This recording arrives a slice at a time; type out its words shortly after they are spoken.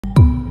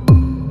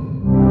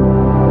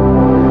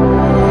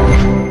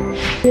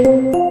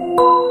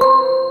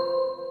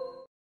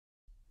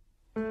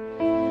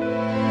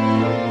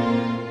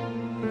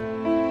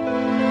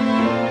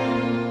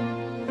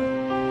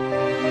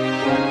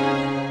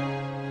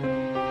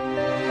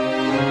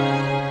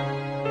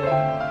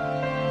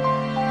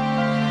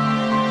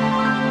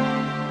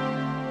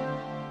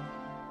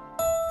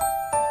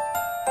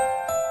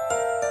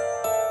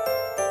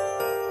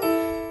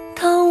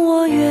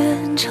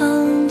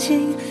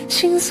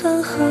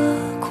酸和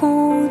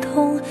苦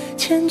痛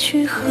前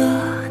去和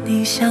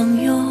你相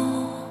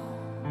拥，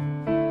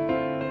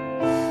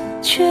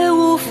却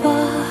无法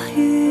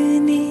与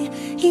你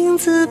影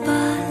子般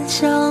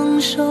相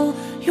守，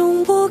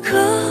永不可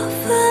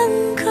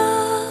分割。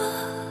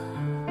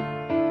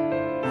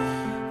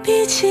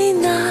比起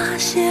那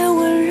些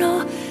温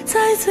柔，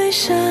在最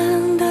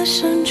深的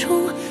深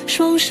处，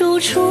双手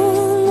触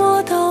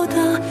摸到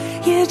的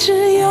也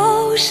只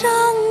有伤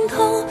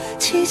痛。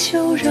祈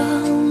求让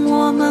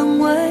我们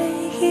唯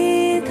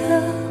一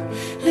的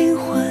灵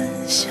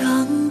魂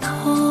相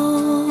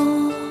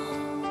通。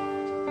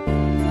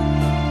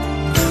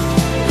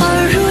而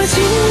如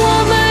今我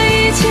们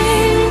已经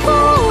不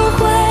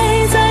会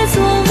再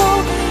做梦，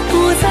不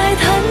再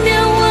贪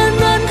念温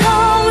暖，逃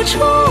出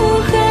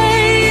黑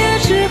夜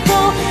之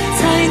后，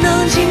才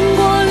能经过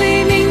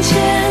黎明前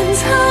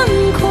残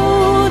酷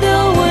的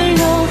温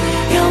柔，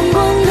阳光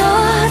的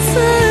刺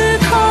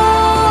痛。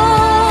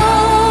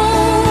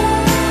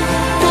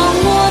当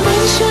我们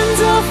选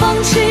择放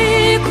弃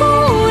孤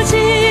寂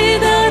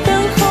的等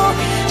候，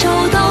找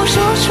到说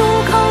出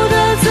口的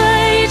最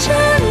真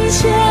切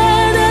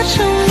的承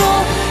诺，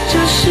这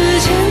世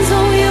间总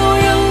有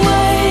人为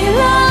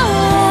了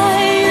爱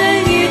愿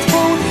意痛，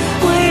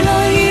为了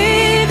一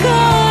个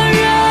人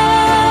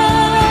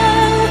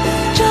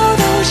找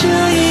到这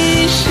一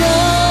生。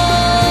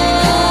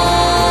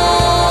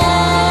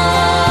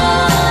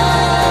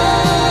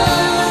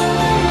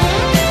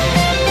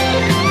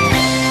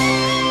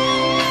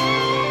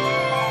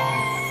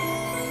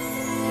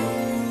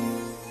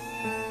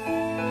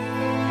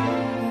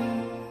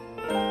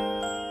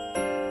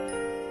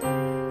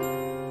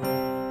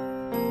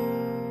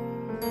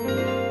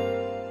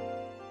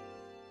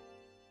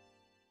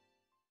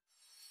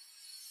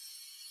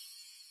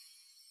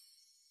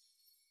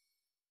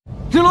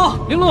玲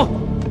珑，玲珑，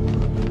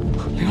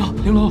玲珑，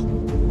玲珑，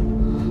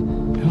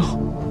玲珑，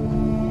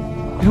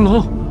玲珑，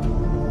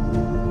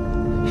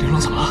玲珑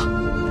怎么了？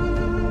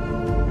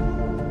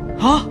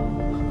啊！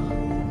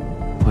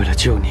为了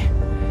救你，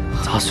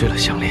砸碎了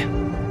项链。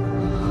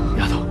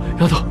丫头，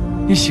丫头，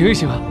你醒一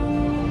醒啊！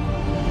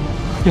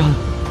丫头，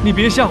你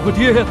别吓唬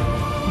爹呀！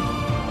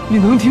你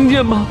能听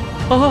见吗？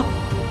啊！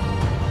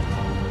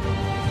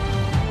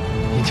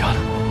你家呢？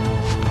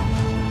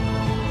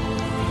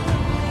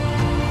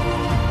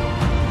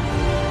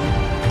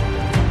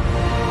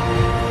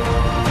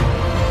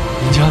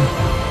赢家呢？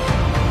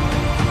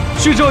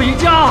去找赢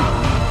家！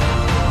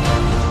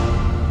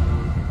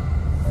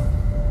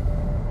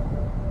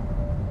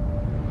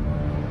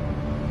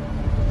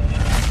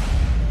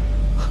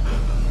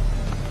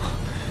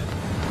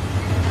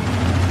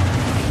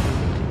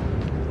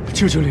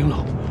救救玲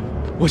珑，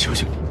我求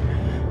求你！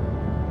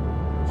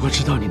我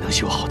知道你能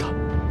修好它，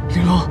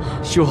玲珑，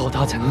修好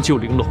它才能救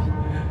玲珑。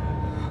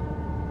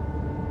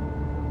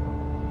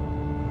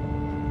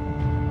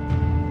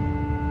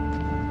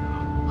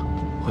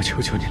我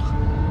求求你了，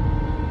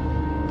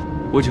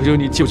我求求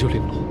你救救玲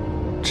珑！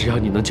只要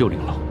你能救玲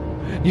珑，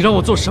你让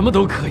我做什么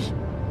都可以。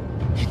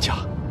尹家，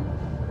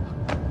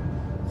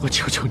我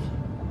求求你！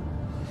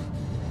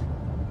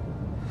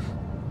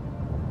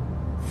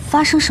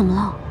发生什么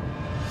了？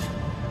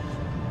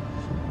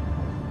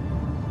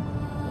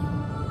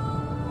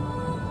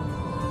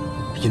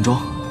尹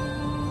庄，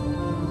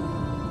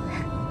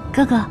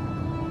哥哥，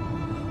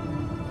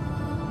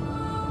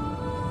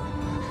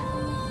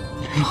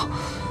玲珑。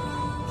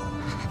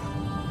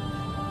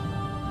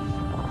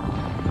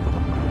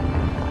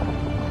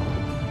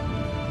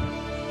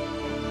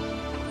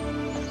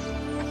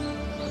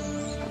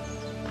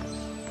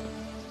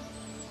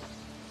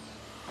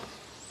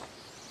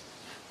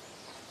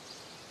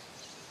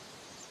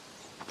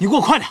你给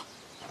我快点！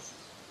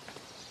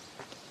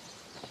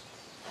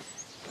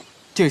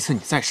这次你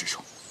再失手，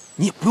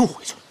你也不用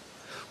回去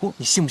了。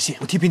你信不信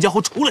我替平江侯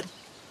除了你？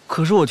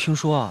可是我听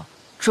说啊，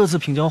这次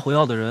平江侯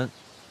要的人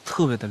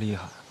特别的厉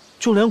害，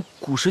就连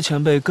古石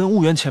前辈跟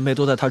婺源前辈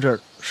都在他这儿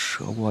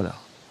折过的。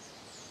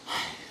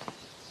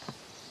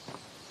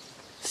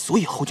所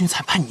以侯军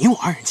才派你我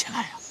二人前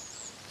来啊，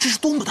这是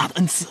多么大的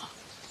恩赐啊！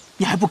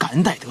你还不感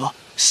恩戴德，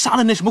杀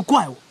了那什么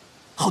怪物，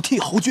好替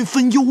侯军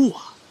分忧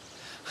啊！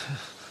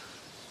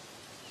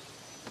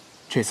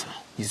这次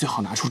你最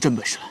好拿出真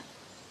本事来。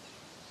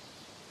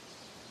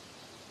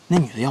那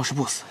女的要是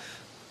不死，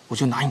我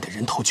就拿你的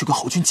人头去跟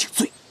侯军请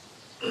罪。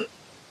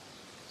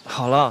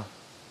好了，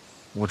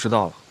我知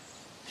道了。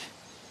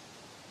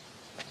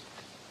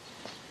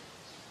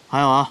还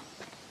有啊，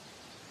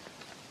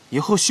以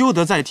后休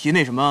得再提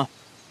那什么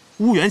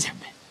婺源前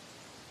辈，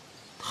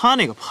他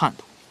那个叛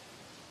徒，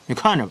你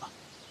看着吧，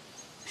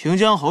平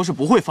江侯是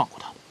不会放过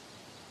他的。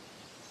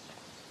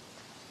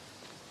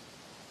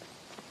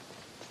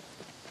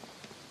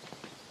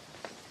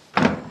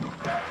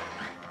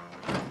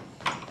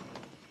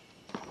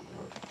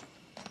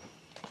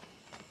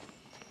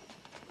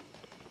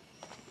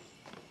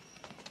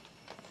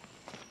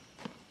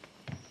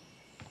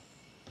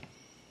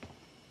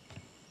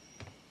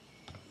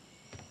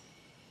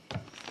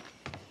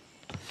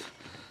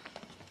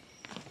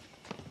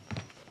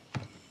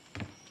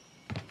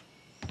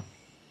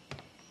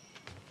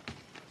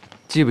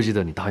记不记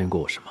得你答应过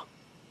我什么？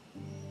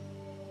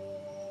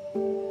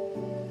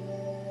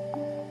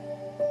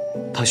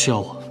他需要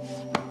我。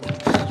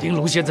玲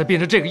珑现在变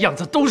成这个样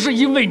子，都是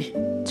因为你。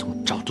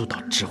从找渡到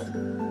知火，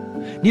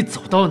你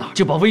走到哪儿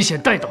就把危险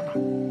带到哪儿。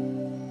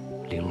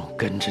玲珑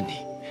跟着你，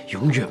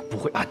永远不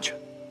会安全。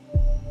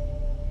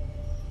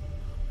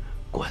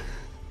滚！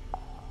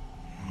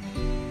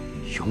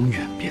永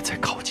远别再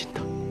靠近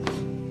他。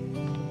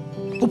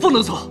我不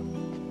能走。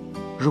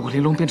如果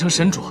玲珑变成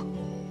神主，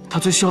他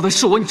最需要的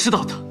是我，你知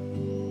道的。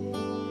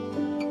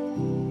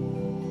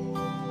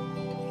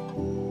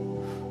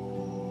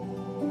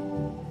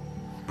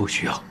不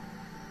需要，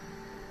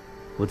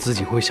我自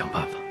己会想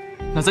办法。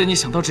那在你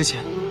想到之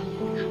前，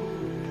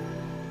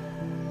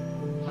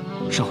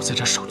让我在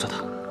这守着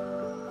他。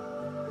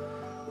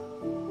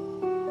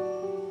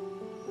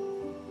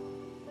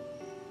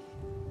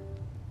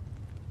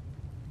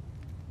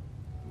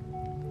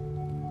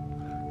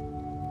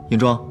银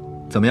妆，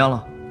怎么样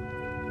了？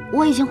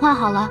我已经换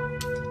好了，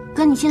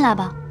哥，你进来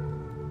吧。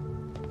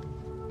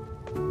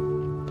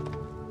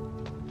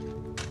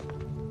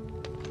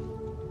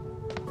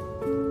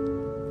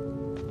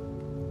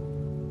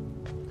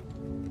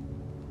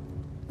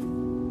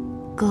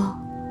哥，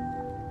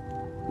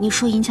你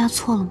说银家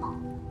错了吗？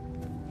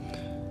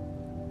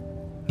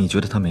你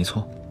觉得他没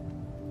错？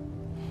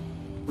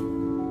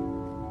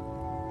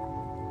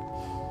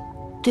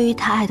对于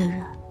他爱的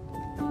人，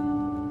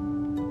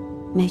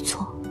没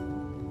错。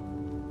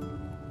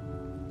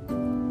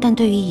但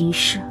对于尹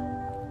氏，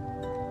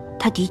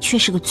她的确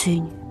是个罪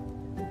女。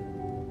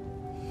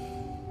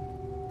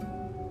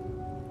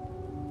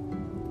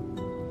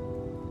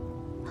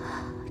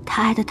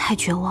她爱得太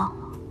绝望了。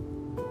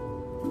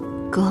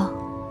哥，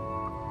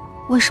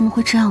为什么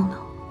会这样呢？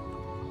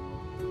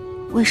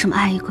为什么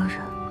爱一个人，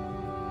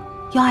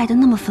要爱得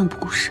那么奋不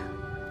顾身？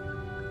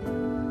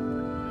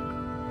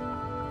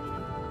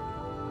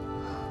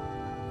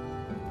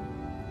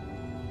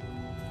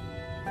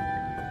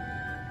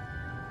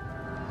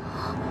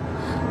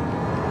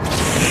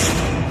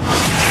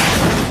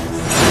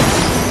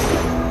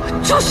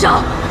住手！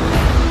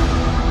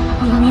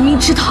你明明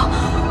知道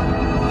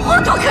火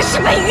土可是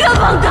被冤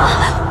枉的。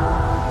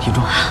银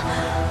妆，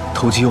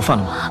偷鸡又犯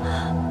了吗？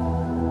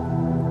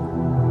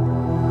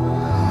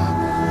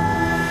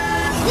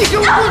你给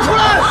我滚出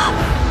来！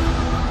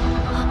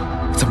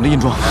怎么了，银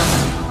妆？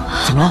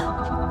怎么了？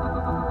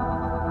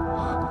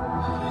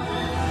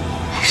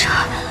没事，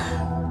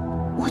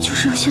我就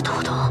是有些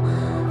头痛。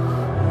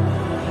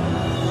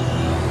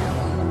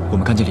我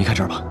们赶紧离开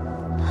这儿吧。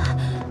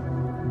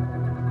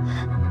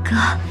哥，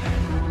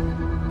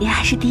你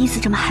还是第一次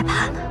这么害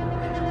怕呢。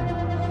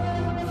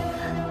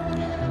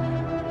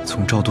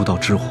从招都到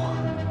知火，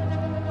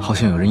好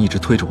像有人一直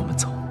推着我们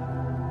走，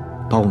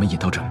把我们引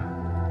到这儿，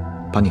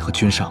把你和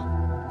君上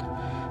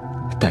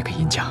带给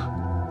殷家。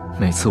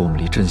每次我们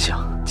离真相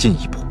近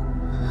一步，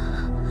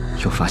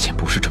又发现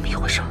不是这么一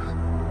回事儿。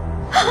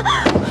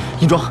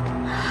银妆，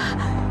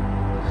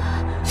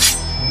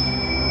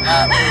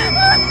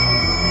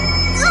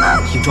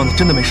银妆，你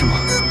真的没事吗？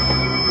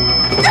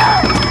银妆，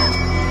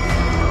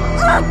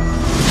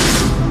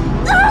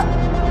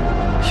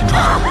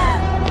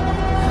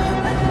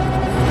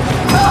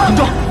银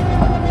妆，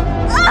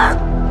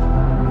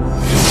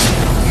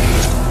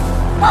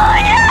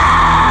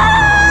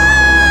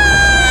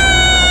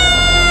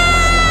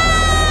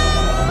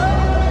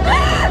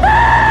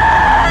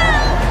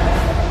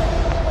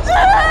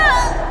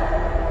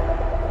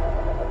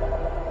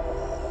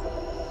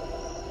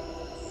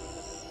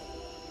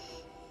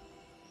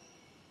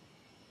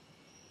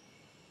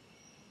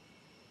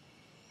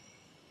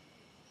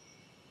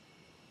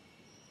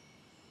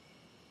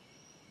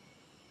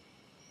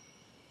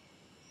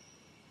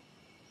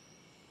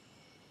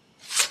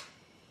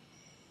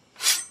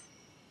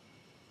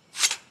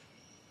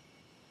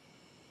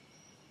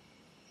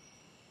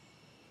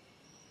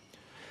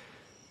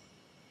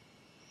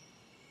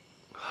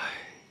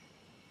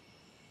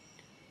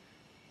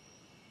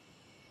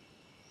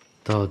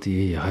到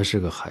底也还是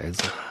个孩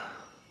子。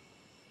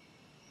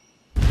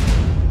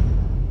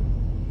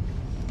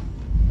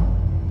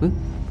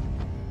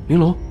玲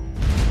珑，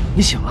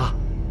你醒了。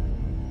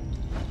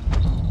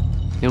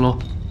玲珑，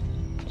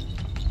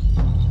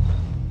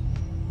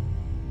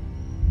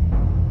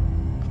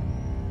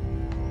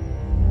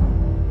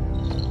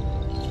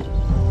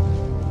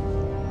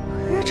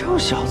哎，臭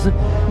小子，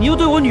你又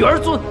对我女儿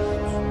做……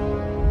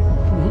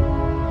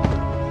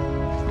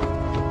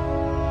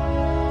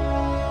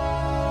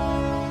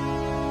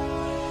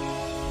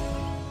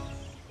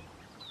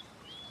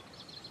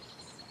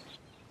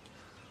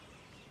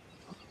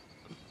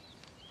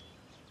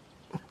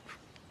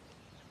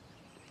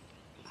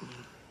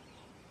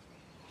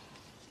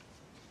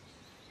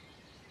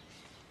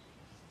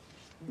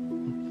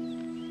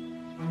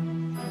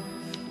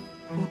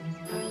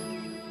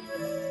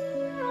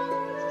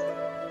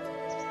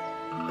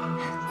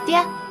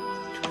爹，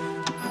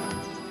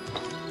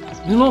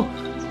玲珑，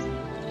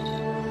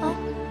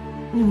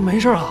你没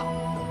事啊？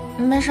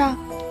没事儿。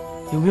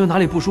有没有哪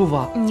里不舒服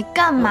啊？你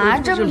干嘛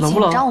这么冷不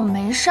冷紧张？我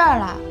没事儿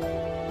了。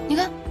你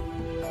看，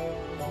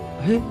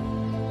哎，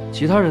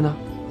其他人呢？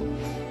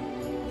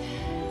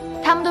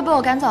他们都被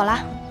我赶走了。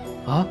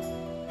啊？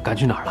赶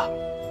去哪儿了？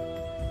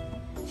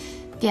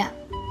爹，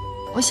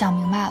我想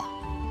明白了，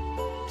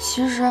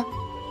其实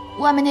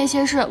外面那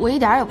些事我一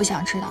点也不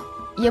想知道，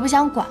也不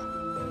想管。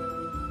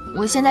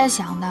我现在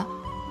想的，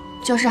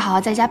就是好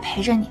好在家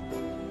陪着你，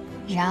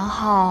然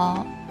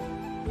后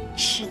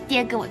吃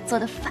爹给我做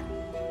的饭。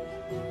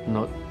那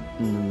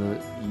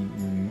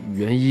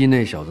元一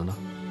那小子呢？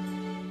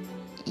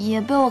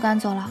也被我赶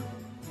走了。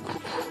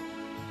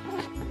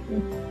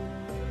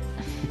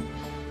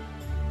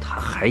他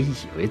还以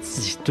为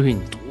自己对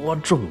你多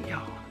重要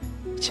啊！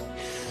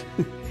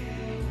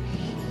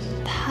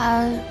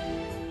他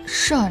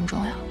是很重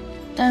要，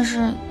但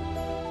是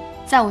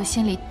在我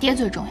心里，爹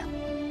最重要，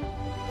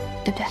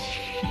对不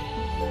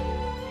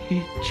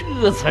对？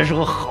这才是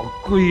我好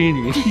闺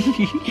女，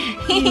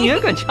你也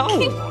敢呛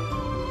我？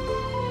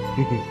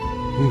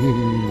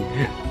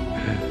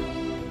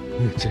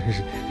真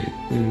是，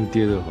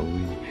爹的好闺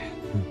女。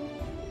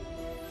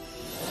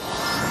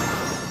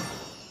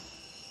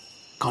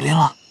搞定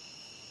了。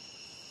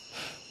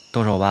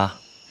动手吧，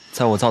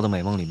在我造的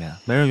美梦里面，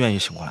没人愿意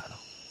醒过来的。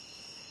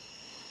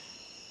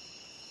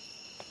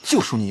就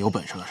属你有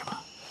本事了是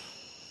吧？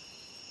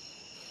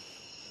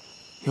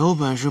有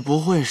本事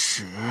不会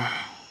使，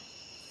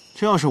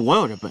这要是我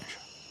有这本事，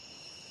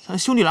咱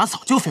兄弟俩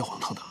早就飞黄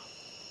腾达。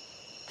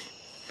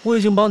我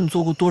已经帮你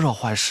做过多少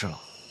坏事了，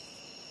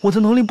我的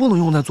能力不能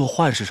用在做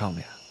坏事上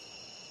面，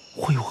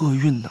会有厄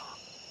运的。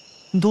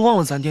你都忘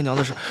了咱爹娘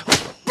的事？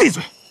闭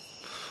嘴！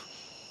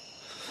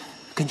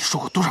跟你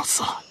说过多少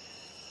次了，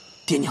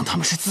爹娘他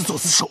们是自作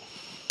自受，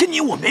跟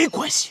你我没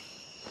关系。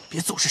别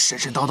总是神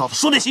神叨叨的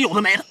说那些有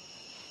的没的，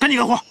赶紧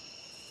干活。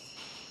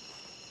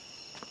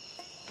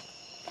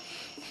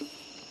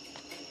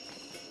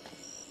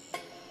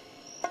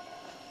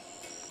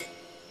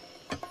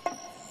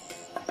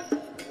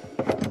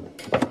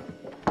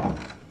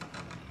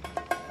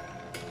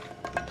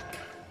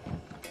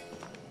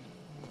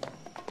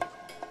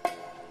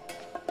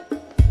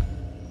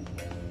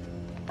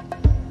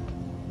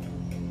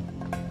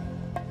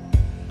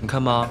你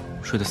看吧，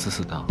睡得死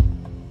死的。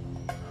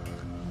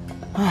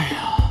哎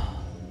呀，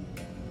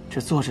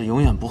这做着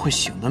永远不会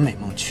醒的美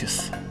梦去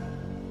死。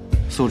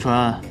宿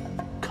川，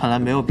看来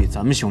没有比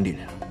咱们兄弟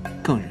俩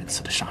更仁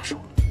慈的杀手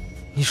了。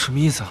你什么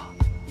意思啊？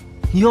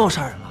你又要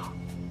杀人了？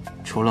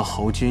除了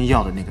侯军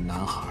要的那个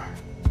男孩，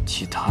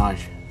其他人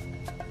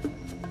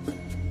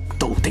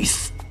都得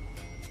死。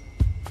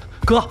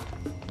哥，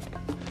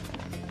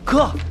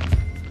哥，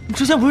你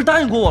之前不是答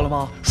应过我了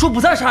吗？说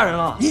不再杀人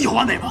了。你有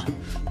完没完？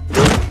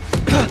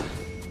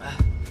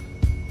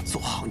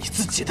做好你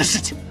自己的事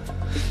情。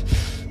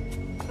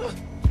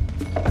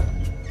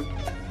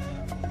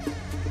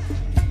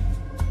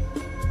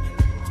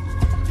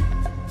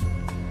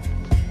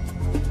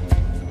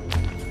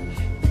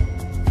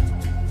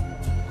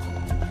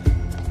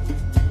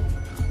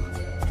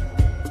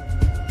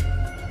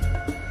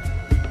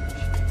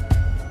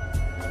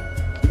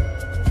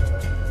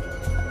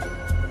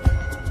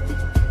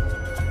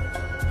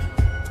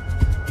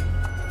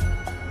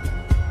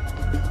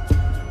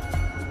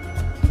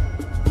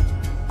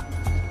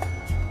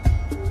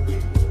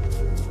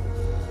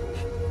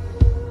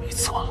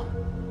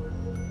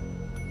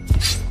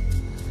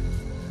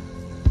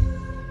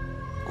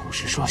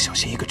说要小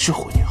心一个吃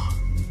货女孩，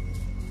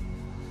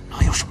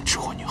哪有什么吃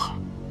货女孩？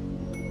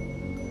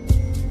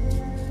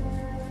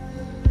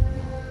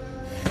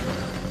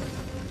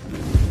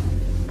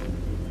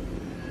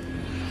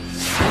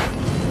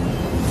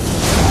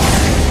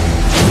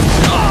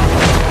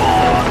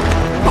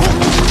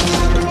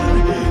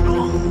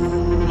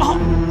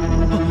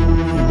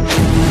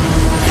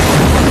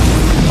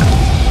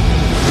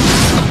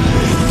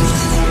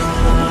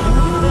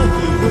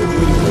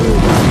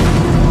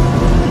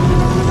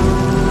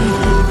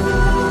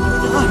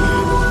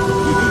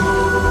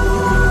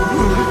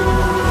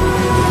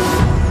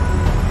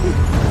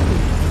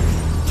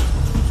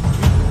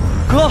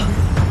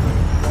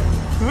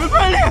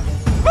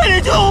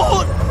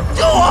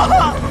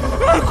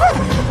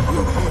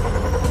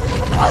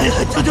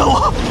救救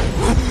我！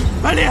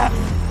百里，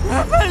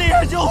百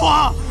里，救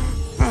我！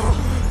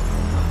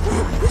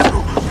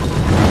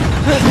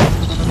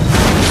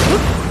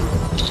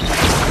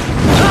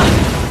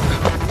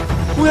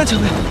乌鸦前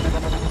辈，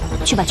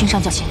去把君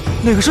上叫醒。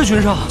哪个是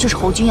君上？就是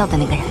侯君要的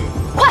那个人。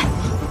快！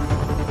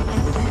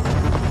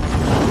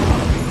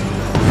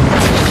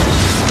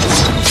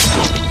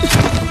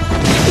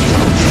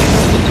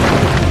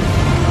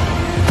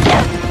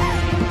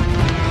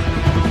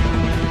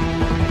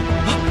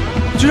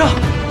君上，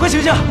快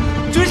醒醒！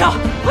君上，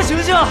快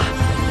醒醒！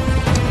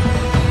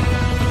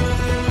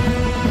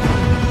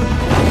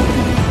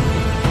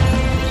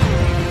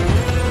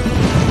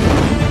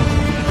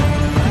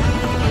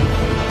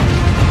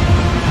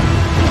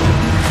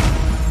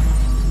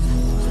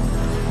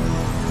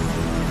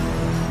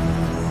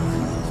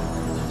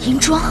银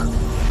妆。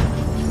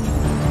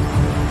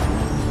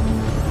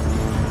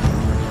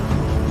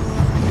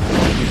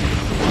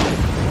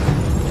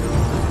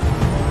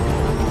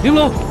玲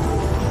珑，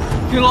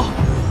玲珑。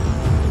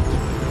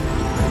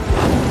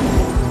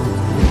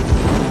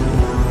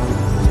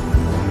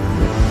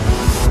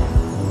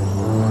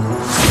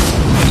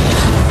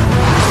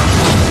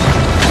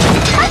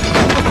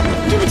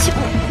 对不起，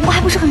我还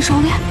不是很熟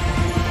练。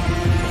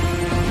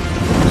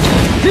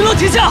玲珑，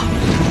停下！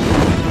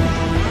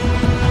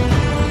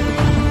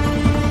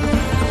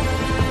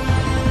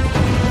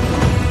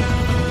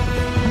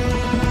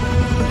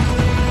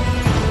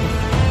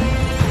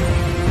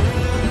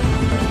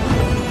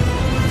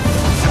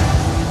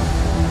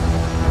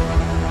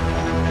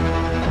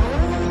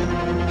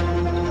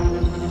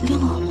玲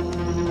珑。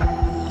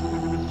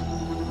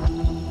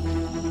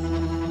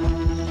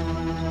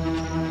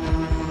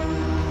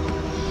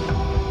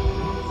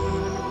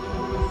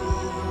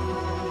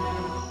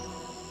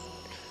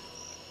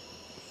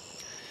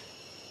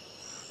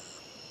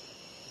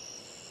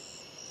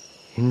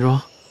 银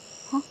妆，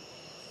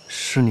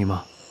是你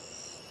吗？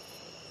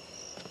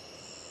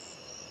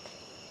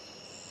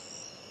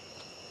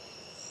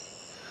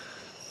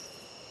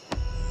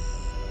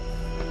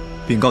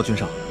禀告君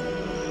上，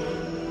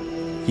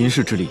银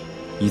氏之力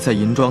已在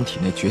银妆体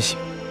内觉醒。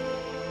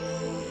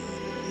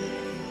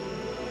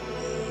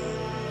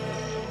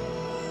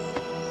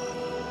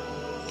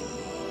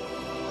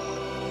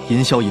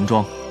银消银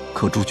妆，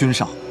可助君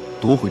上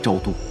夺回赵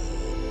都。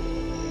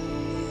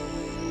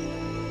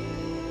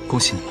恭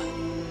喜你们！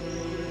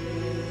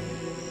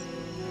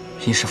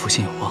 银氏复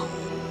兴有望，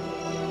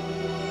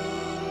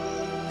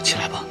起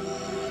来吧。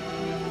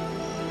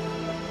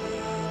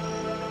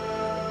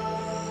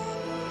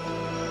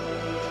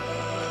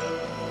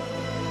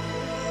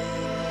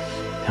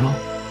玲珑，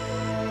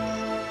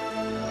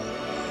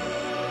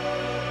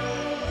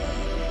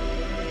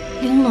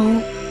玲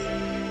珑，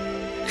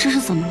这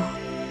是怎么了？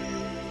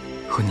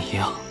和你一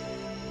样，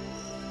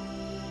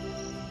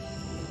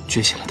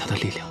觉醒了他的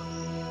力量。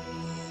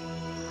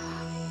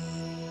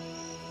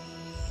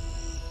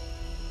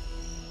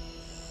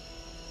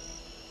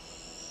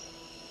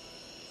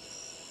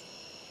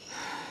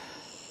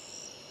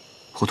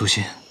 火屠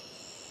辛，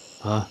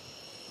啊，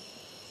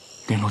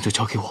玲珑就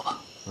交给我吧。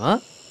啊！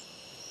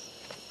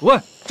喂，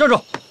站住！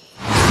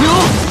玲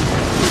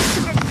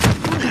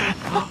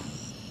珑，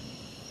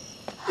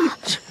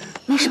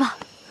没事吧？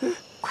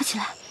快起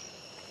来！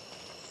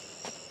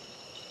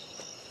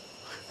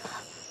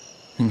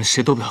你们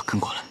谁都不要跟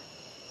过来。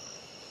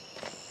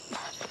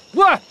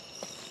喂，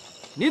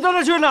你到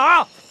底去哪儿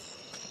啊？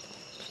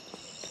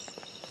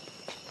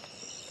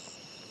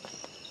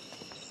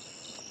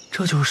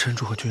这就是神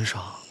主和君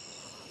上。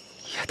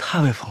 也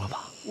太威风了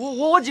吧！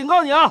我警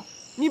告你啊，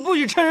你不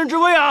许趁人之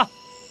危啊！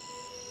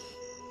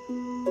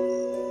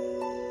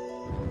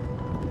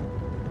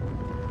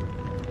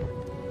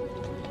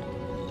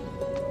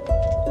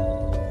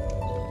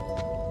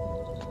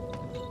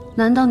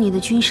难道你的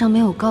君上没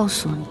有告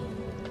诉你，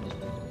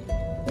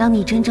当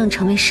你真正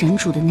成为神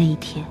主的那一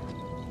天，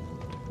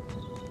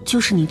就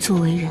是你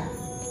作为人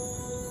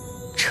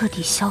彻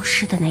底消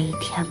失的那一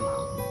天吗？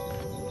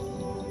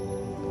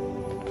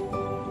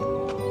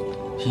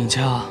尹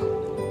家。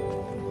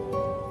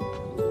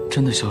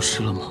 真的消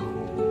失了吗？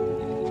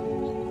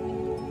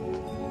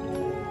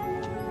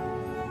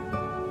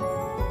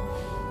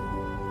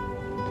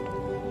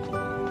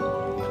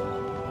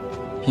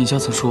尹家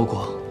曾说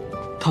过，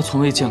他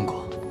从未见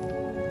过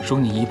如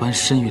你一般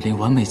身与灵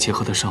完美结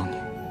合的少女，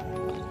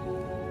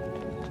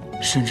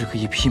甚至可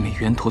以媲美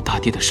源头大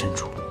地的神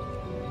主。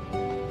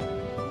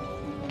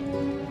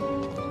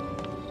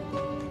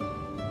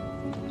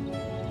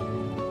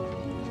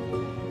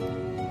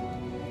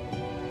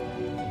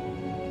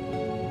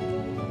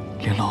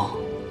玲珑，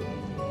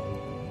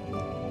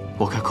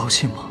我该高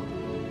兴吗？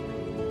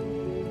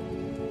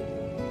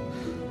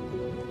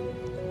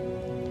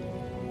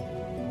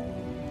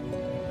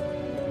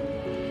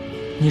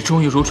你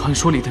终于如传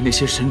说里的那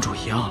些神主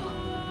一样了，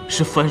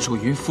是翻手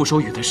云覆手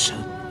雨的神，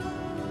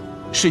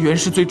是元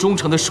氏最忠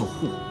诚的守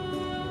护，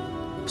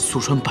宿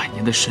川百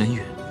年的神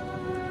韵，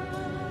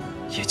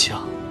也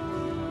将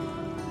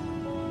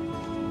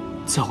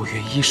在我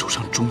元一手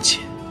上终结。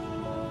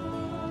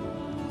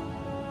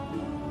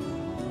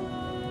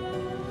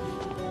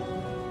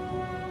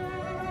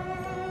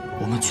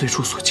 我们最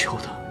初所求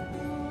的，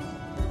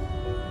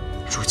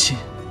如今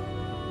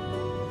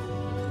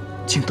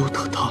竟都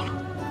得到了。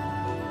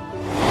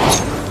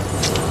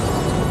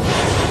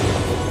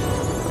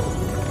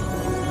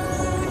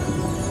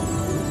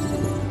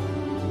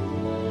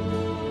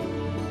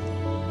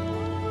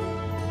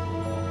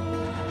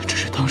只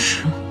是当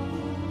时，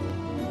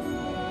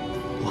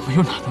我们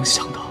又哪能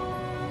想到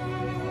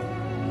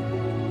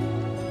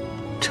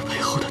这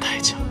背后的代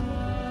价？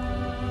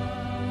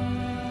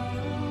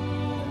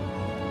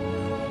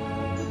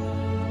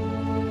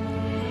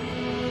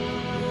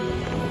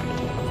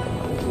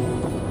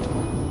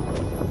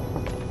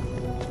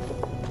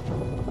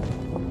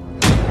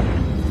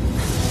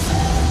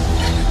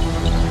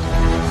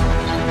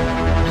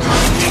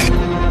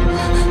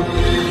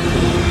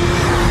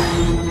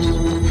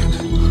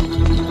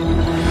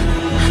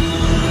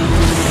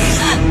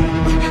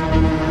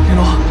 玲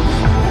珑。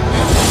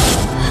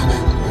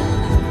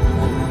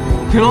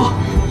玲珑，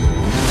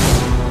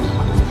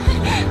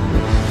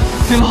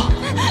玲珑，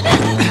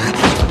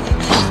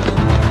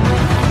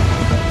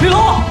玲珑，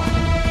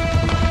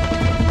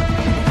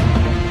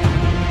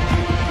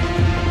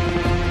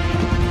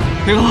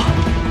玲珑，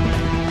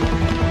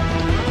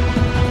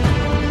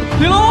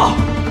玲珑，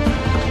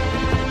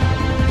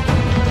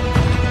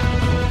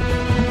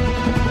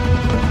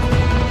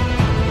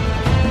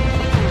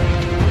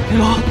玲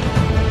珑，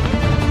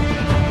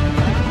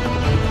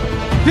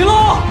玲珑。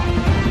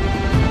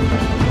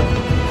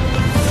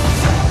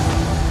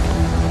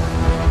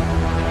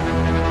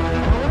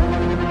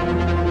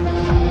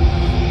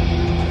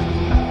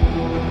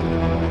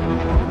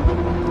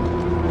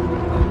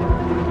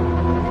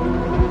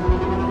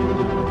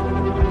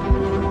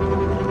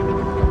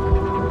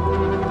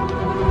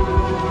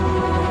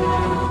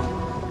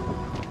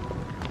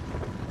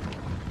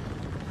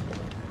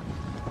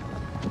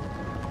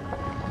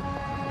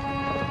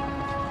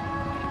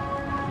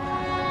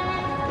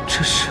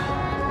 这是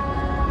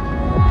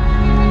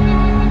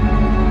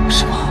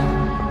什么？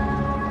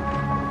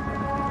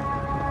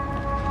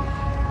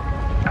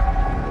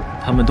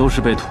他们都是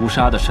被屠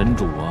杀的神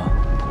主啊！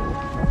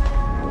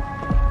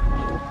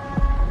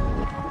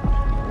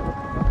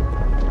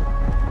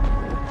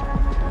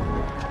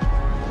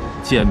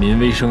贱民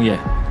微生宴，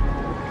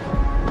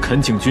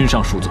恳请君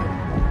上恕罪。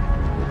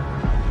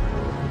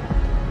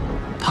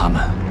他们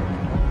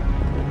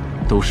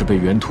都是被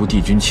元屠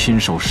帝君亲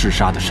手弑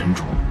杀的神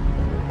主。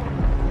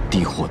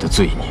 地火的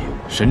罪孽，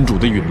神主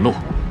的陨落，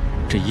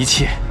这一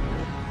切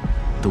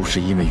都是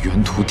因为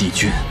元屠帝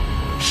君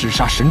弑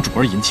杀神主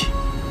而引起。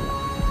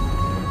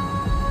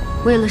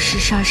为了弑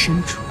杀神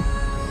主，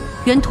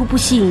元屠不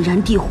惜引燃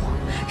地火，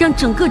让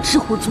整个之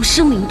火族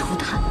生灵涂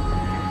炭。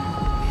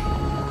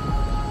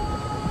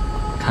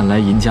看来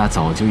银家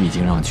早就已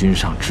经让君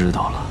上知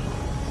道了。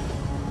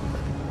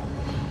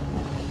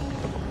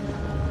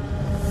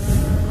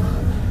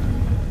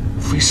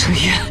微生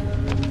宴。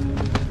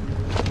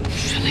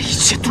 一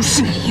切都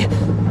是你，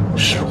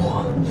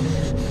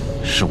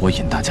是我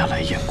引大家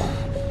来燕国，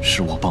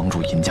是我帮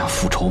助银家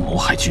复仇谋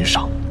害君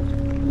上，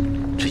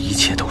这一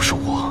切都是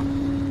我，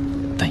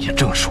但也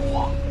正是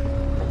我，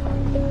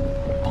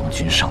帮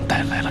君上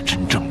带来了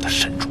真正的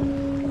神主。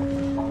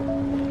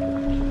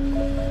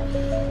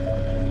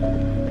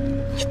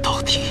你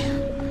到底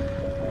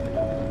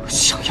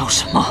想要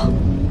什么？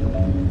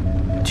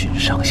君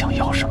上想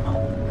要什么？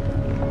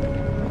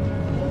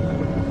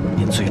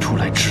您最初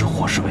来知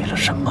火是为了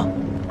什么？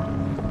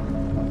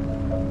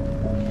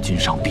 君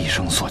上毕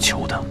生所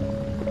求的，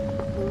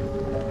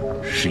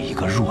是一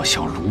个弱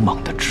小鲁莽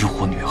的知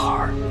火女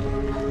孩，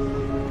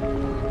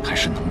还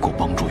是能够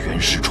帮助元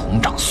氏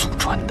重掌宿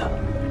川的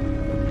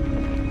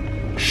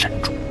神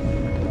主？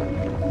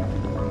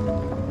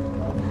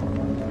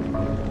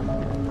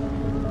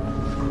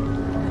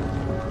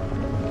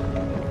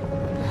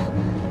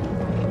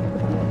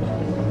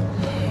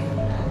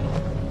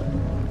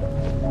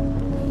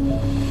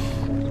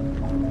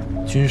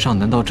君上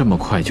难道这么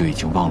快就已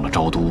经忘了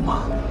昭都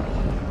吗？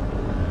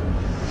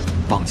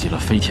 忘记了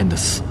飞天的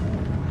死，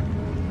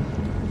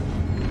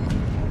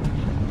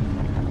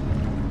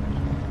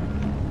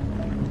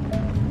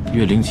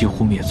岳灵几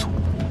乎灭族，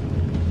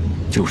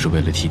就是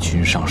为了替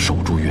君上守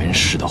住元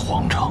氏的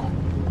皇城。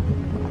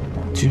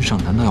君上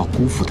难道要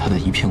辜负他的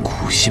一片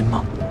苦心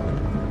吗？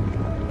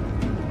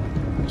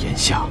眼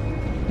下，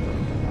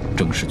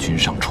正是君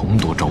上重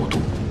夺昭都、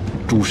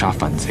诛杀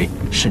反贼，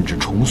甚至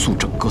重塑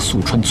整个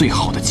宿川最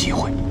好的机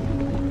会。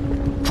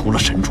除了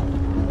神主。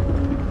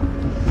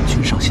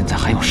 君上现在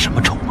还有什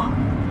么筹码，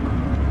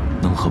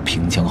能和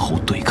平江侯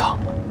对抗？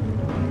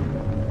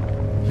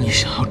你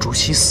想要主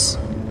席死？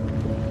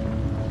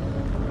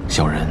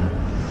小人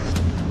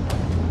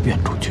愿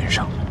助君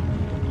上。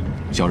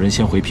小人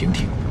先回平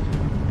亭，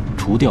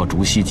除掉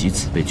竹溪及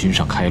子，为君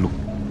上开路。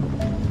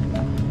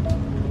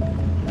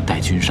待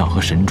君上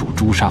和神主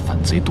诛杀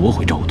反贼，夺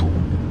回昭都，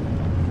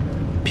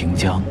平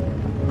江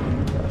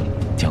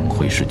将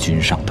会是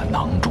君上的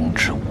囊中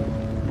之物。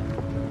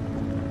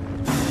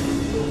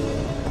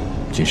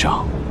 君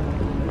上，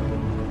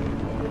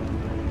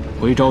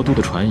回昭都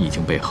的船已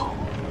经备好，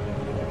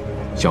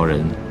小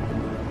人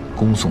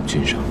恭送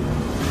君上。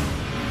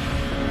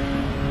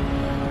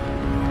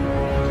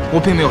我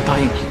并没有答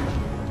应你。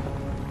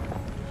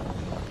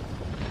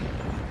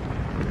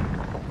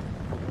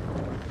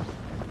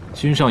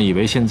君上以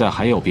为现在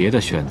还有别的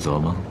选择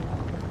吗？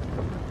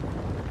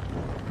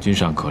君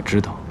上可知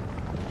道，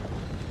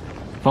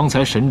方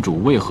才神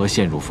主为何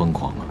陷入疯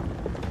狂吗？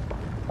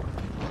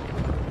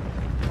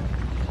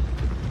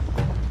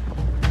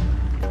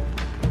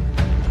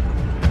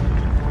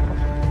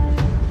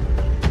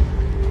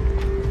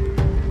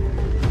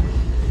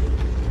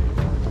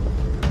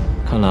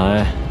 看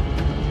来，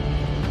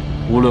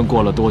无论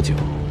过了多久，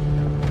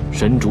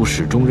神主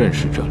始终认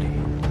识这里。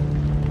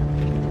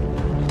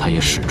他也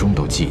始终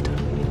都记得，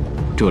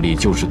这里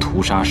就是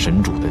屠杀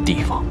神主的地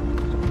方。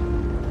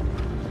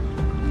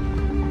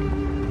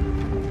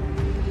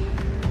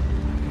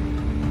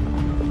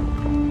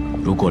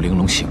如果玲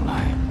珑醒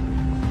来，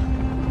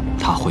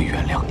他会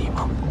原谅你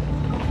吗？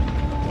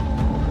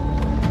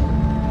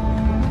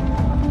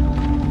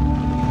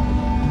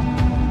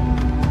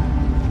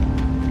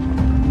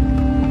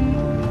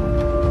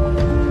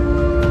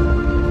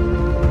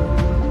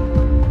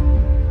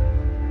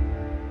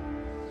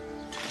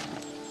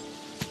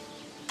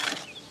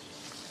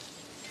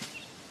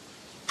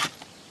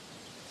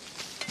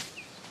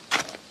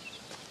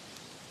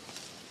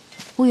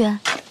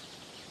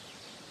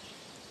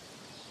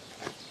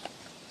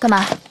干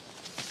嘛？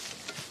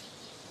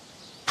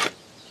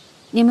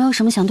你没有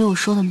什么想对我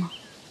说的吗？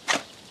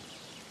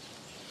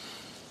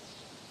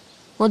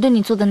我对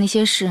你做的那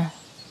些事，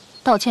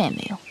道歉也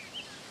没用。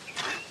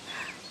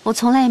我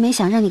从来也没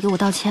想让你给我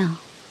道歉啊。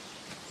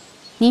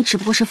你只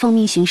不过是奉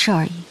命行事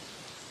而已。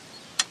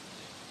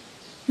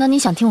那你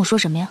想听我说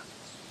什么呀？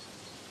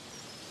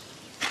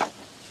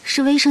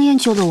是魏生燕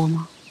救的我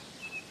吗？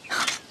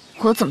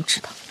我怎么知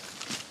道？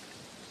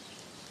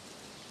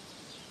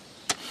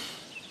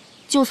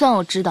就算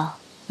我知道，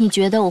你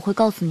觉得我会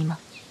告诉你吗？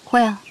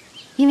会啊，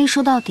因为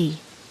说到底，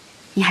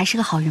你还是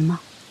个好人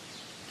嘛。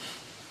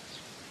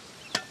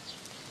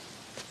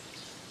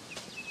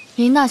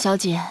林大小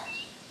姐，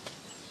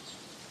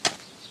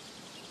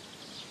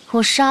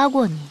我杀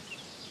过你，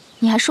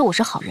你还说我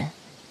是好人。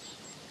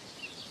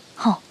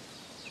哦，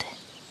对，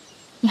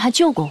你还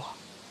救过我。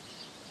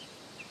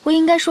我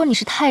应该说你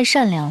是太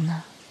善良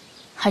呢，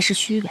还是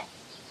虚伪？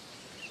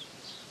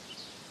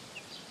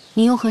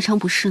你又何尝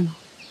不是呢？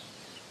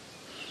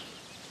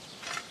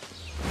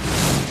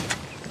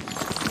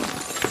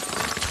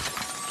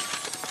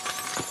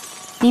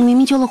你明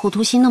明救了火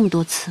屠辛那么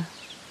多次，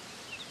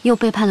又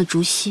背叛了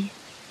竹溪。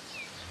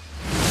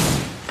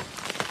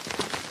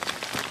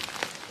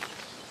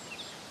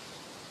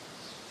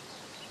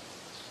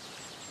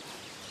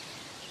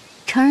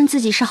承认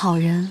自己是好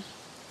人，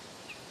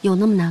有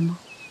那么难吗？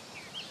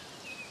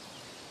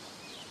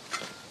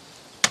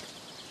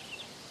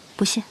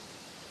不信。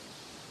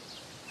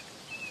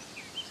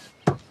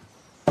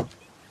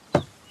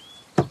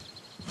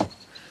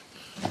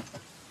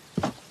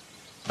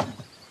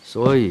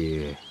所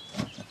以，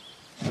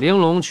玲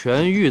珑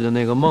痊愈的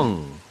那个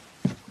梦，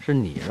是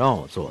你让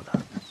我做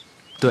的。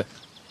对，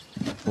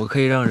我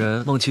可以让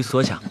人梦其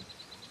所想。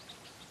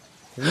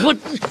我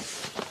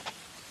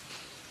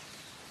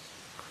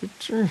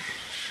这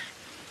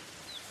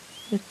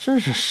真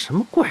是什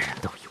么怪人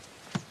都有。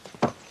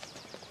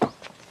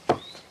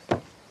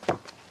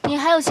你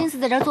还有心思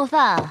在这儿做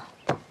饭啊？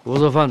不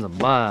做饭怎么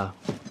办啊？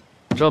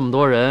这么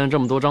多人，这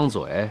么多张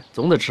嘴，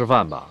总得吃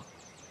饭吧？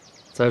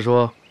再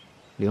说，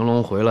玲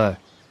珑回来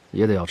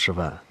也得要吃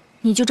饭。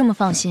你就这么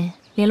放心？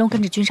玲珑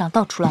跟着君上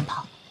到处乱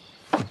跑？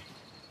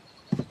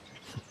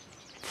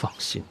放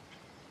心？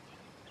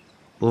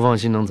不放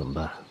心能怎么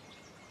办？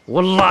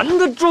我拦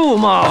得住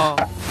吗？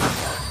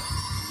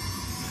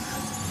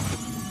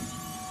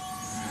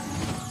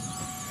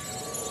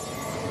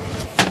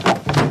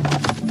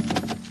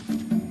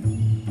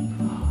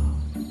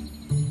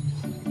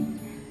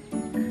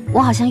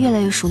我好像越来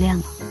越熟练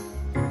了。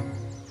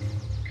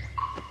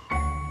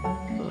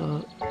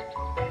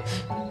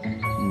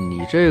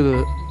你这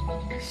个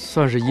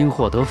算是因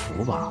祸得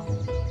福吧？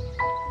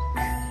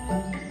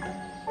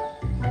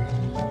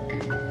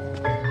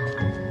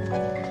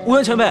无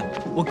缘前辈，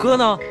我哥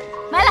呢？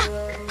埋了，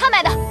他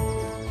埋的。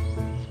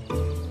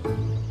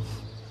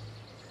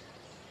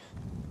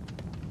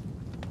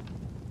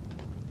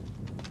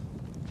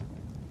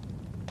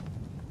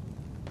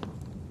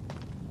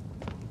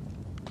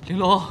玲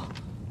珑，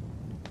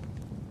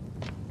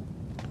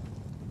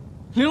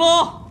玲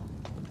珑。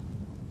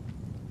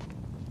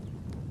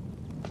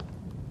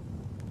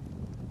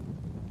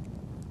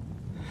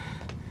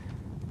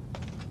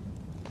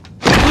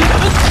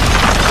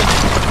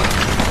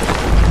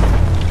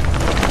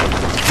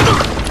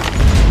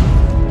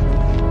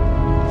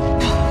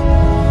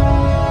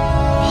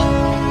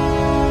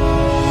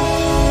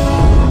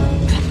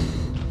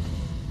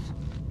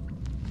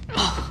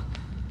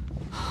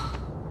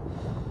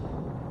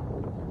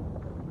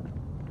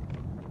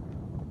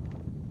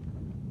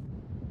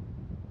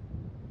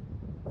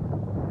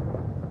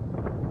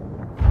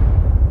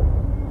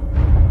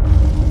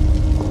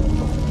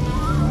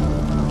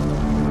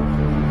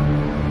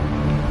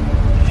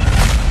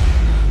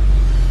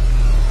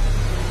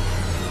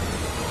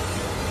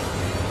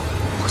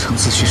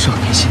自诩少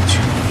年贤君，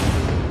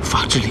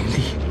法治凌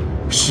厉，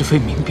是非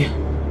明辨，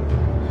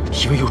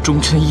以为有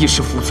忠臣义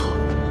士辅佐，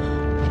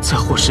再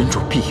获神主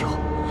庇佑，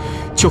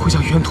就会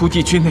像原图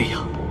帝君那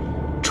样，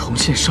重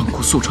现上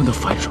古宿川的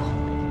繁荣。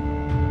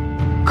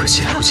可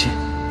惜如今，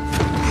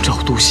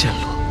赵都陷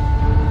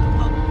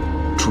落，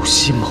主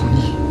席谋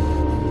逆，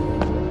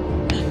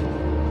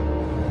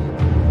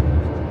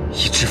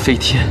一只飞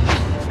天，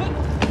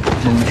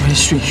猛渊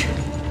训育，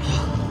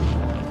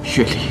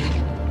岳灵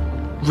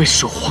为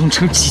守皇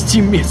城几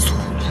经灭族。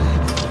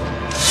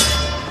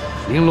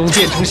玲珑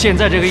变成现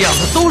在这个样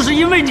子，都是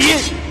因为你。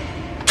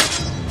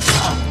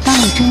当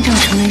你真正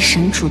成为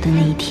神主的那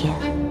一天，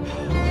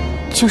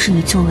就是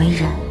你作为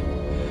人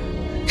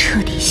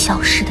彻底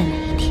消失的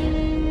那一天。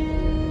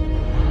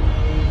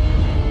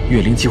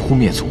岳灵几乎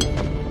灭族，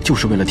就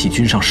是为了替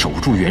君上守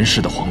住袁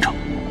氏的皇城。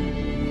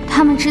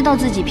他们知道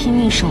自己拼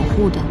命守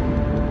护的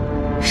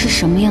是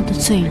什么样的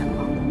罪人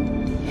吗？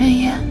元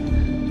一，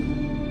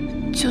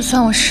就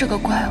算我是个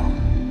怪物，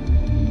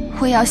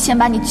我也要先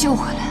把你救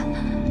回来。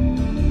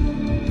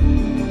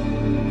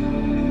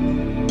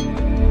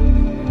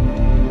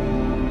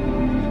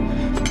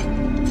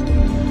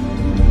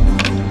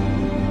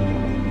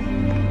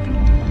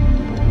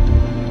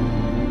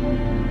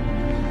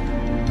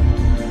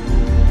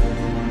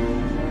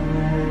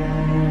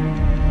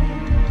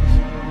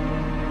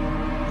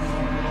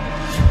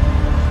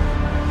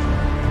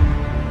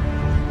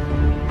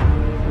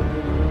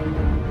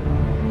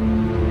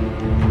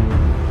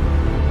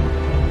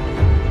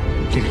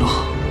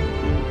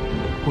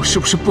我是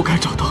不是不该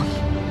找到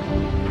你？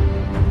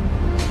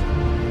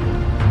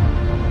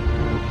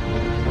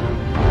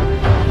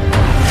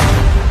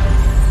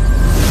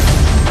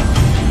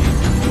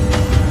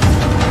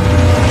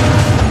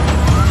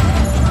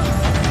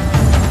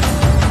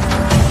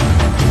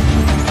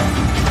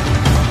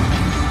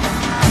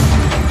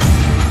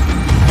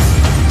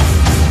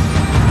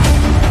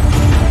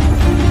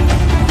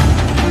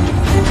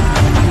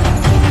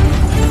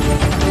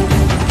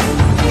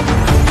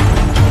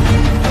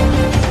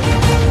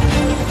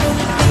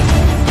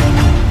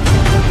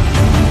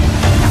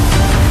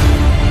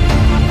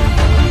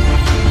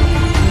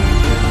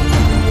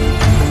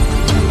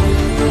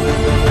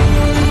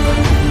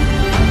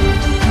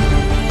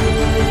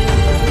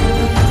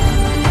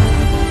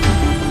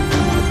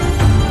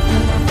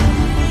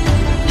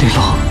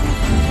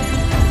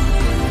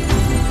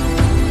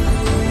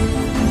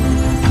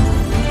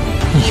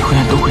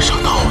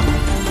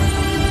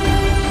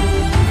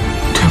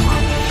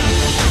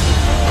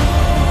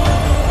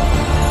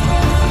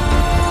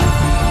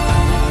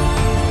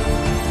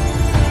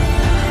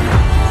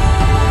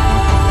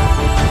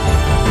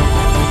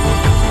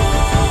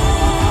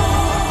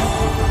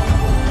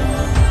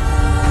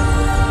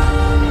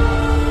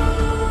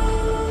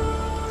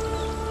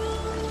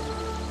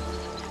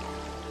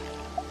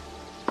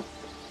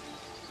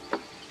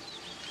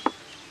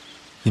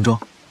银庄，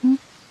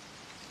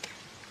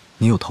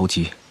你有头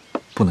疾，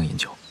不能饮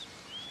酒。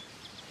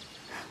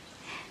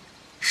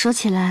说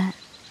起来，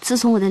自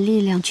从我的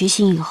力量觉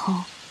醒以后，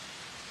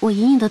我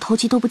隐隐的头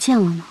疾都不见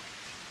了呢。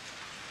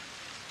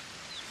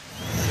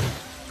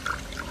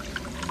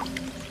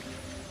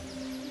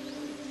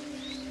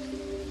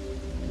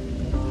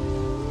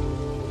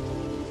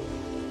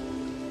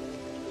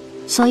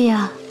所以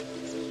啊，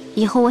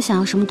以后我想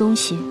要什么东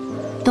西，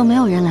都没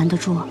有人拦得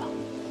住我了。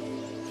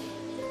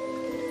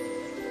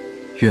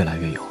越来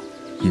越有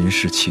银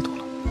氏气度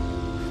了。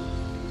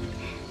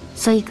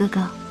所以哥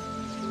哥，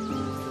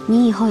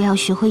你以后也要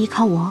学会依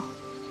靠我。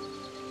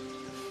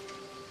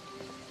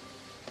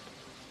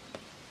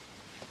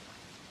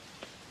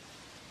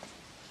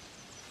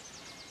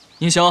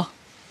银霄，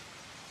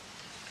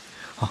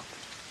好。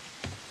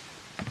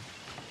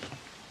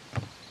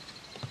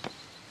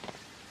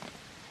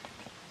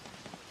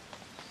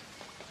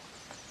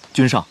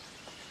君上，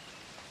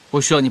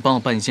我需要你帮我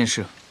办一件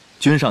事。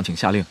君上，请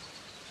下令。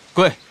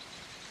跪。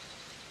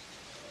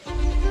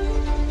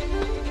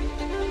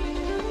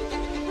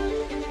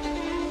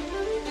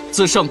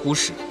自上古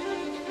始，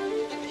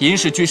银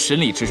氏居神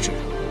理之治，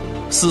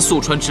思宿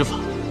川之法。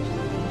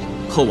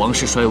后王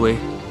室衰微，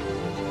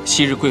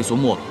昔日贵族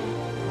没落。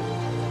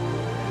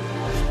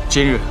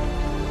今日，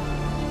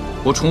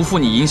我重复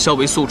你银霄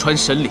为宿川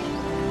神理，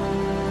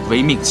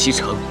唯命其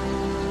成，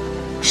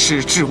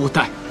矢志勿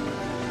怠。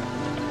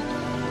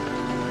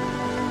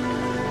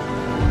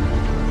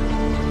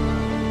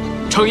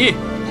诚意。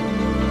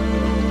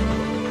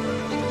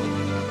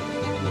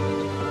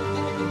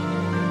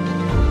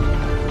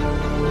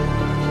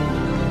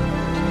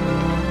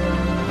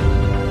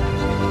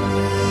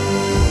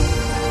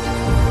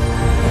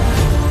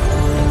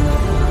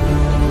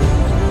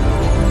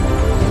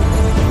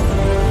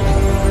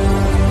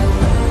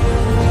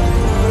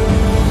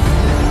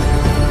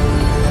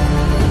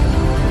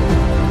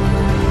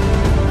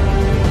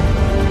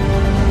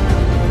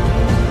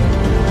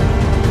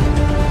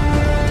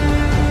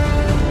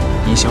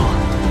银霄，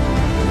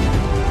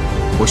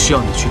我需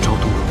要你去招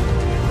都。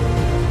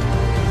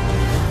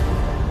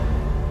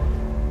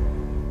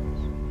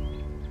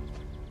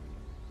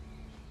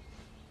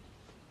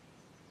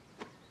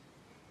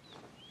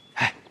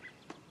哎，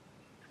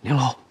玲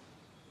珑，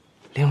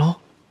玲珑，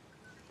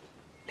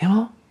玲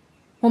珑，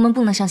我们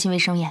不能相信卫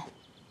生宴。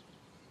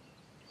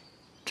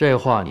这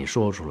话你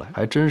说出来，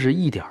还真是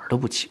一点都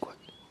不奇怪。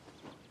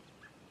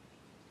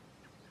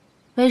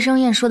卫生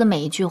宴说的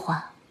每一句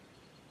话，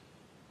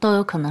都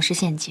有可能是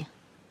陷阱。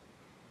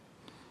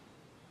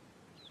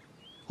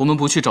我们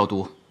不去找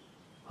毒，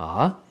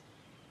啊？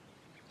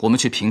我们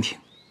去平挺。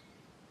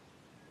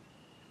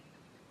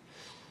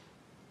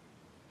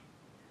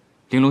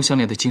玲珑项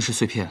链的金饰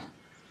碎片，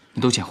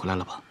你都捡回来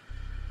了吧？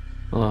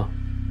嗯。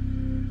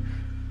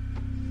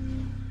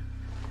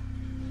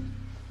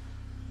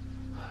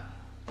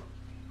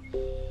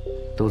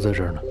都在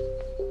这儿呢。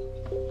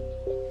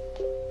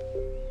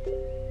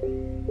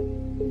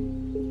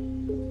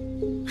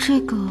这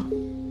个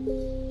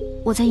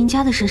我在银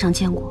家的身上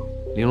见过。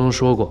玲珑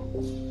说过，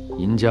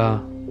银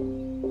家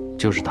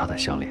就是他的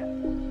项链。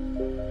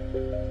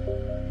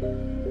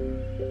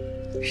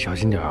小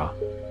心点啊！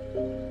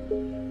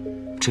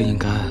这应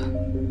该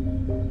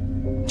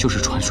就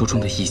是传说中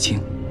的易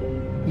经。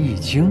易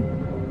经？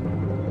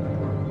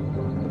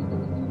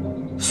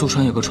宿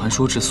川有个传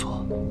说之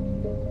所，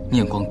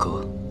念光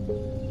阁。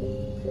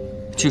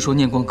据说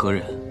念光阁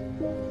人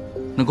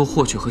能够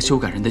获取和修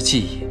改人的记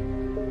忆，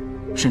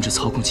甚至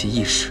操控其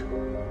意识。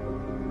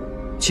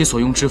其所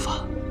用之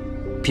法，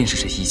便是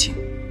这易经。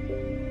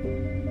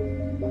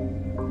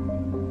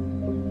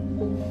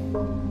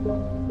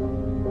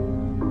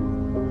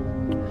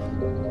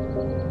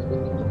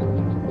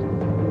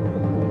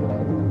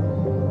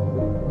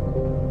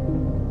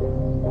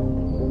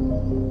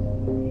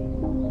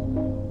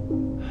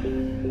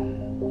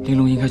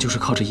该就是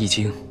靠着易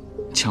经，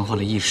强化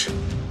了意识，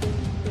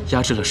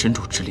压制了神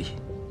主之力。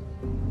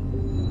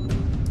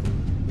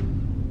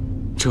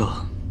这，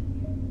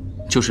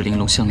就是玲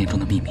珑项链中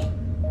的秘密。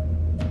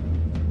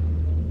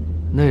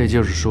那也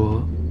就是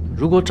说，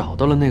如果找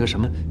到了那个什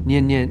么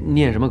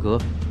念什么阁，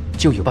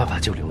就有办法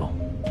救玲珑。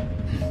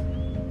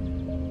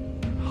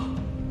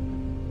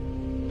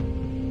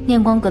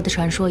念光阁的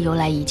传说由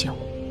来已久，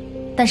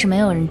但是没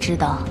有人知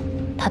道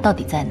它到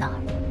底在哪儿，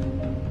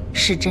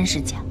是真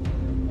是假。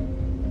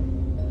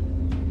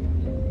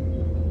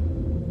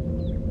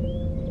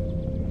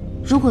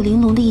如果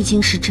玲珑的易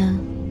经是真，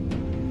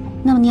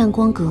那么念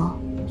光阁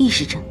亦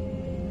是真。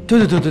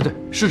对，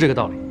是这个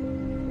道理。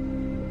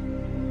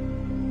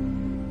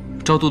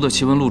昭都的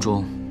奇闻录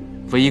中，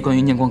唯一关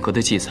于念光阁的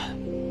记载，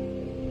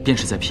便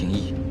是在平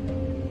邑。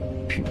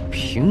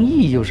平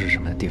邑又是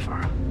什么地方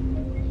啊？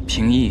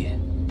平邑，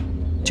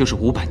就是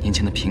500年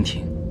前的平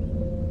亭。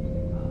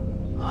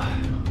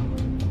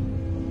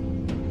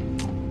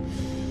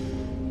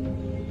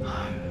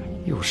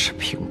又是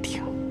平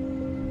亭，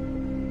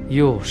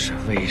又是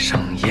卫生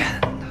宴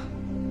呐！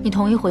你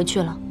同意回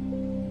去了？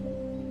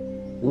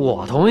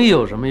我同意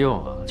有什么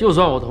用啊？就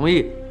算我同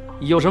意，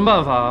有什么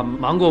办法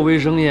瞒过卫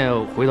生宴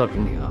回到平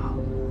亭啊？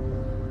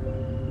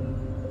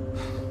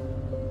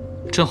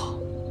正好，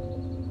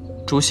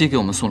竹溪给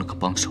我们送了个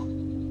帮手。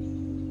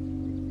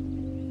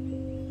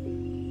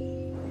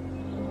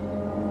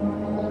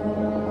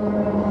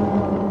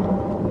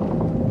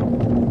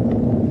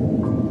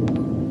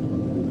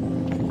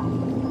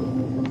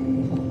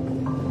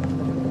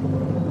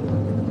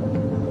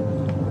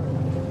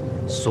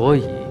所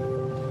以，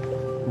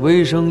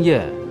卫生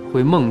宴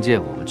会梦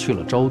见我们去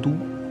了昭都，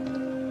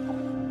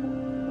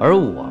而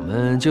我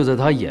们就在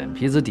他眼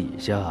皮子底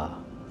下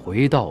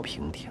回到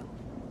平亭。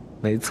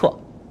没错，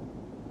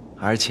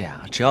而且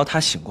啊，只要他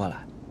醒过来，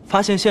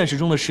发现现实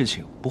中的事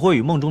情不会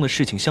与梦中的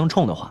事情相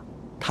冲的话，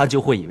他就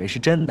会以为是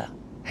真的。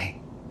哎，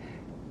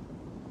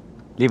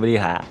厉不厉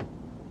害啊？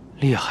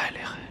厉害！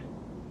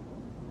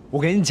我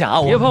跟你讲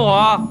啊，别碰我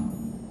啊！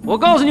我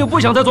告诉你，我不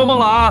想再做梦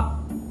了啊！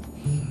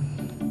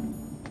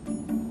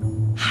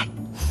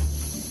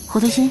火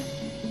头心，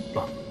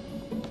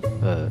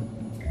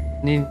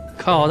你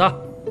看好他，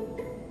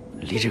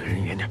离这个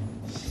人远点。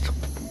走。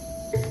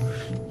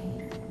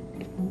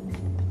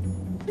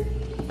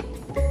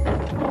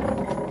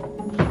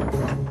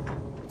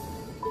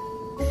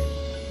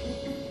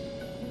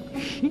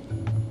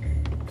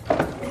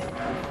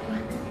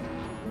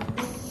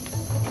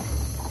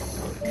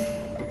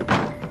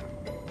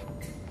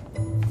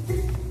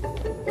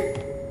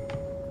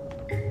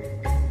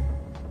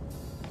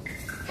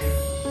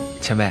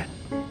前辈，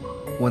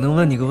我能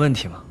问你个问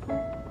题吗？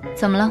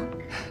怎么了？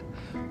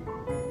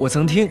我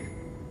曾听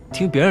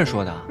别人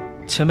说的，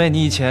前辈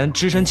你以前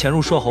只身潜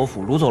入摄侯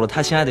府，掳走了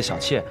他心爱的小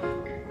妾，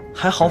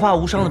还毫发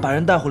无伤的把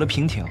人带回了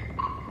平亭，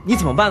你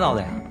怎么办到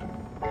的呀？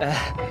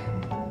哎，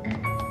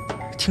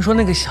听说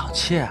那个小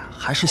妾啊，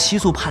还是西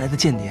宿派来的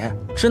间谍，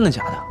真的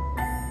假的？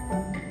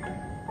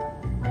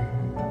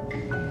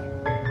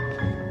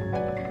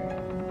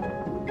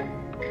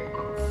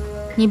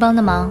你帮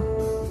的忙，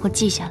我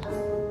记下了。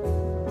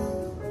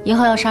以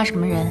后要杀什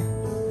么人，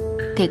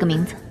给个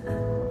名字。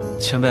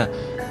前辈，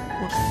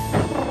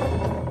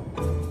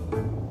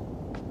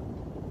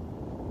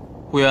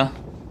务员，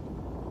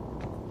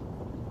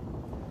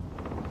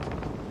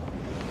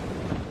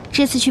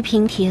这次去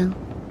平亭，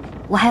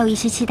我还有一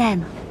些期待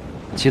呢。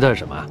期待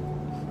什么啊？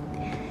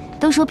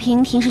都说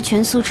平亭是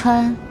全宿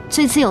川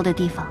最自由的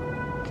地方，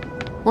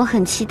我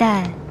很期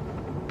待，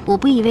我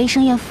不以卫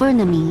生宴夫人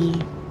的名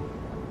义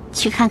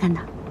去看看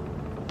它。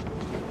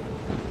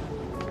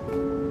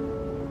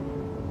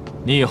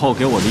你以后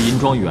给我离银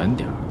庄远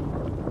点儿。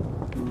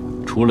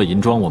除了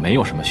银庄，我没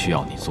有什么需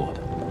要你做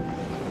的。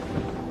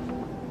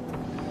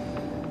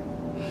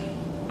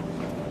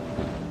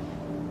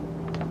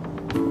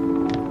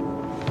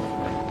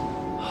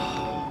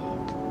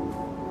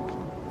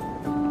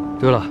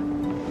对了，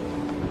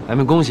还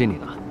没恭喜你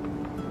呢，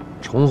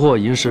重获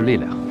银氏力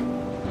量。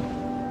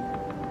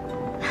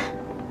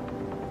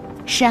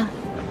是啊，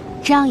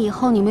这样以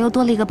后你们又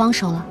多了一个帮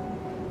手了。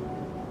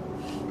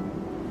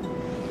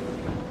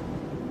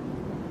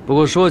不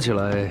过说起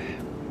来，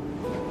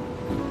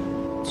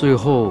最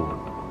后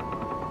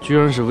居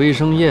然是微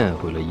生宴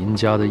毁了银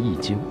家的易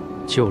经，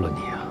救了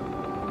你啊！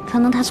可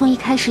能他从一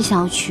开始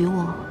想要娶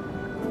我，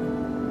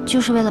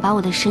就是为了把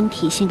我的身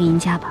体献给银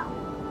家吧。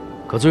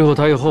可最后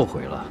他又后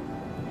悔了，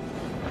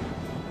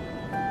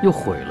又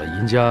毁了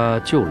银家，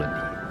救了你。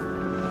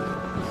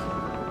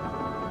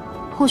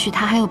或许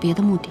他还有别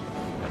的目的。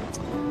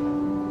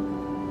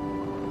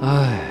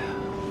哎，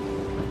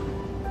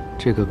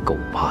这个狗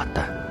巴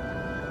蛋！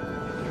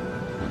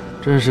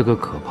真是个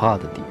可怕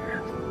的敌人，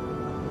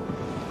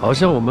好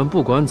像我们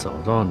不管走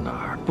到哪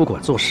儿，不管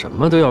做什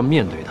么，都要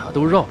面对他，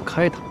都绕不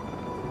开他。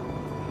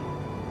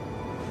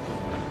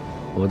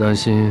我担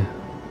心，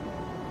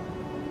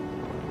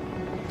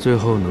最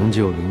后能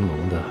救玲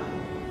珑的，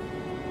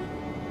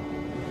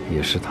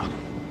也是他。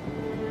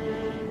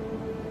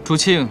竹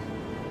庆，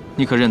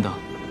你可认得？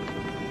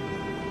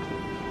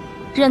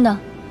认呢？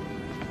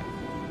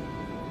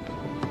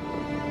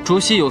竹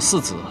溪有4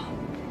子，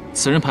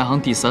此人排行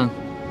第3，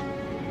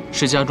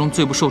是家中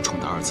最不受宠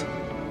的儿子。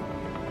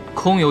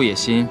空有野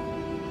心，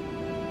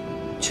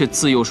却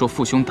自幼受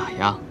父兄打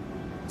压。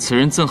此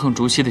人憎恨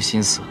竹溪的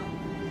心思，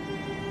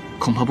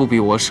恐怕不比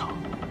我少。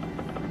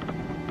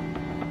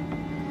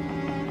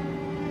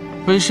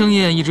微生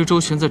宴一直周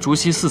旋在竹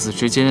溪4子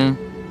之间，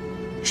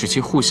使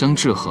其互相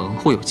制衡，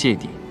互有芥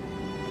蒂。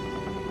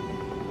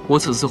我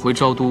此次回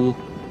昭都，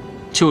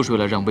就是为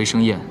了让微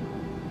生宴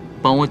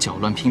帮我搅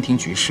乱平亭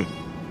局势，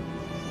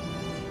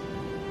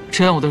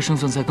这样我的胜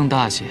算才更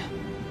大些。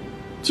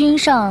君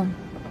上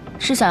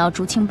是想要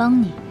竹青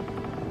帮你？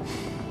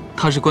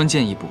他是关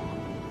键一步。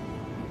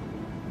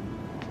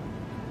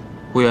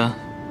无缘，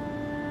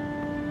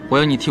我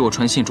要你替我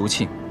传信竹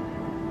庆。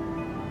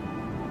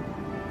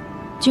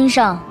君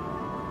上，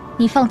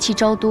你放弃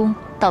昭都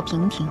到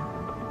平亭，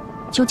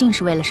究竟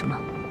是为了什么？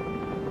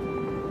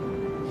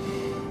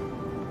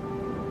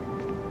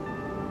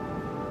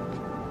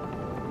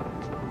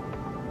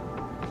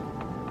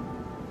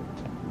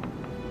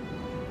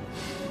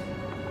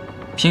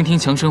平亭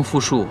强盛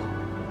富庶，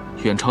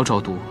远超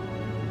昭都。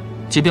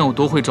即便我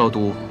夺回昭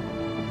都，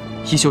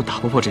依旧打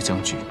不破这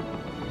僵局。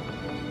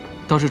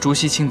倒是竹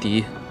溪轻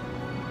敌，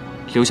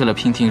留下了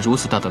平亭如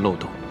此大的漏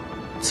洞。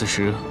此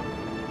时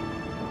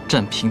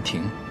占平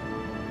亭，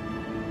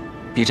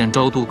比占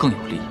昭都更有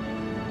利。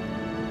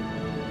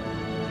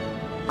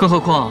更何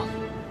况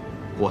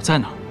我在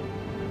哪儿，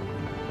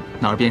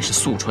哪儿便是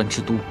宿川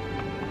之都。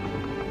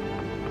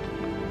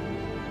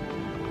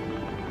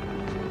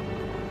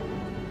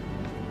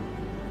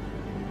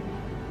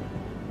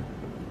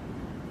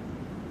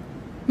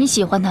你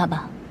喜欢他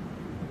吧？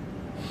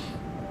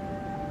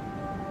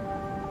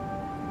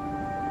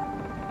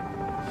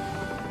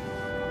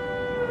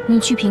你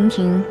去平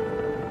亭，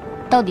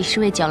到底是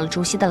为搅了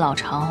竹溪的老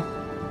巢，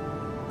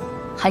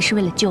还是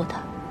为了救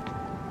他？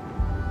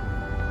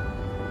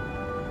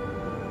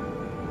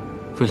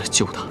为了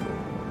救他。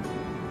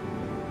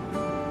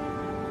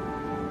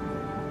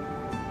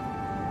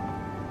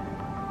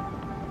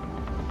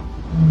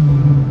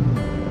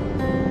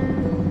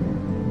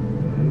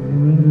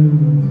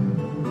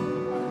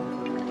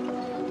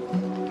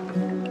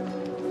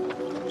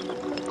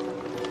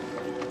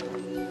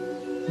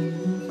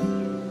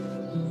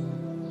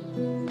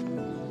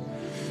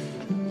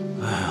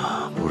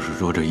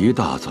这一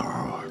大早，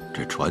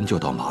这船就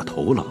到码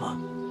头了吗？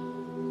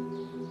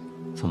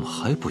怎么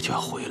还不见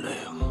回来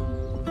呀？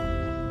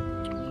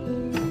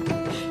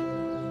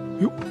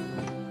哟，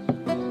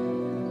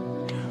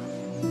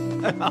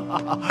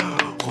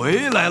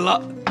回来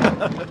了，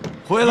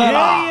回来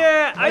了！爷爷，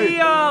哎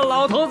呀，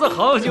老头子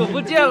好久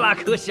不见了，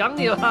可想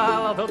你了，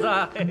老头子。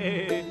嘿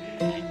嘿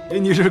嘿，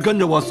你是跟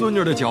着我孙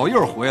女的脚印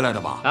回来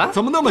的吧？啊，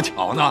怎么那么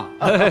巧呢？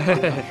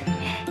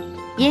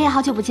爷爷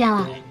好久不见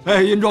了。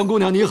哎，银妆姑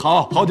娘你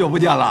好，好久不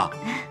见了。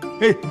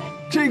哎，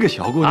这个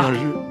小姑娘是？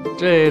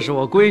这是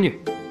我闺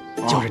女，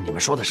就是你们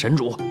说的神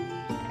主。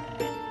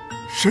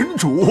神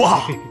主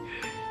啊！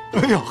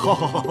哎呀，好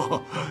好好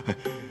好。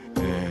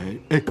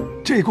哎，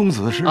这公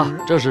子是？啊，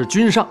这是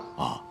君上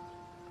啊。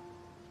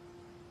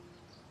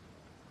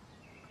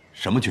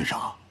什么君上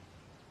啊？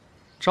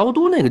昭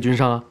都那个君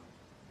上啊。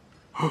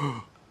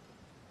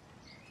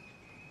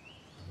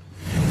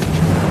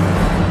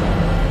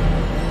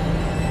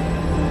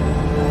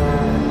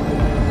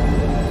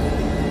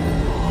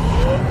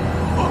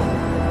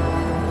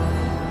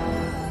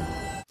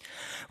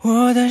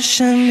我的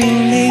生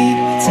命里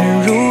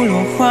曾如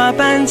落花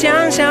般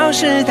将消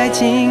失殆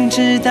尽，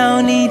直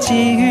到你给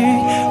予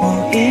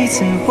我一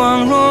次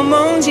恍若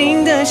梦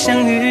境的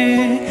相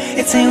遇。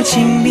也曾有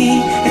亲密，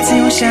也曾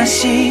有遐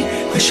喜，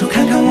回首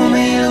看看我们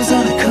一路走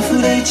来克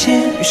服的一切，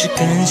于是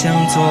更想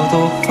做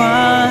朵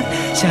花，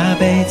下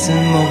辈子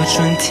某个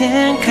春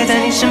天开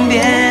在你身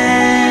边。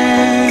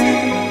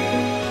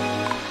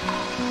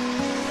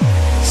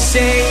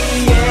Say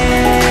yeah。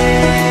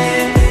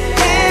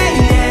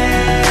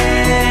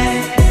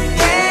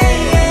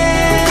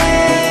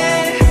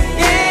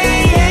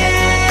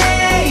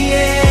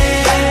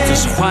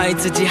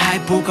自己还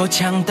不够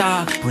强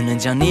大，不能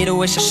将你的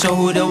微笑守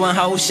护得完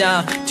好无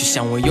瑕。就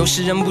像我有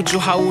时忍不住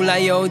毫无来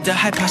由的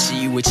害怕，是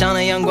以为长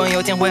的阳光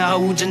有天会毫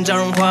无征兆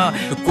融化。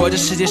如果这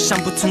世界上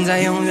不存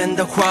在永远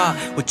的话，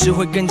我只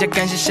会更加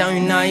感谢相遇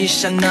那一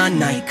刹那、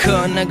那一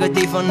刻、那个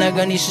地方、那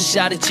个你是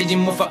下的奇迹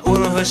魔法，无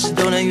论何时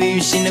都能孕育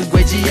新的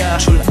轨迹啊！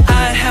除了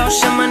爱，还有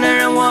什么能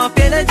让我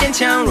变得坚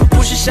强？若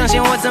不是相信，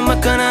我怎么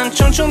可能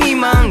冲出迷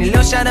茫？你留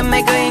下的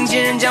每个印记，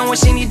仍将我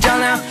心底照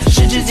亮。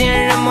时至今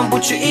日，人们不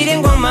去一点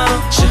光芒，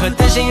适合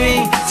的幸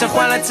运才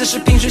换来此时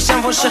萍水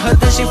相逢，适合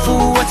的幸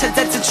福我才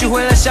再次取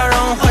回了笑容，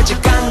怀着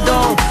感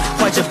动，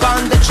怀着抱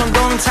你的冲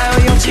动，才有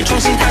勇气重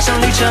新踏上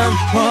旅程。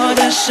我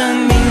的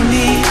生命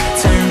里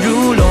曾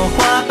如落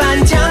花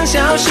般将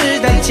消失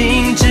殆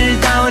尽，直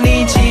到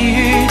你给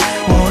予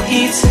我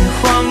一次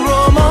恍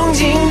若梦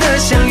境的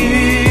相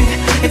遇。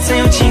也曾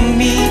有亲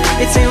密，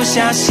也曾有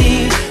遐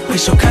喜，回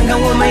首看看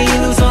我们一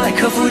路走来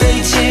克服的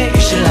一切，于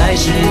是来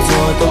世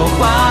做朵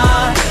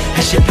花，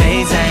还是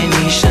陪在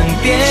你身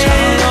边？潮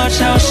落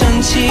潮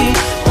升起，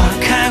花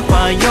开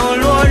花又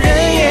落，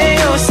人也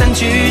有散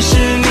聚，是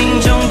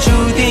命中注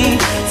定，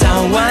早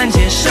晚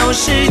接受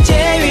世界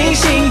运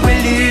行规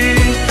律。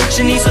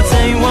是你所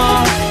赠予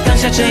我当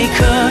下这一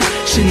刻，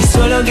是你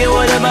所留给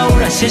我的宝物，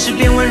让现实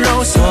变温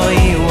柔。所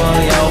以我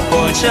要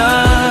活着，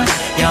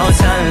要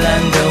灿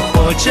烂的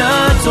活着，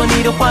做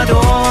你的花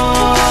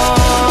朵。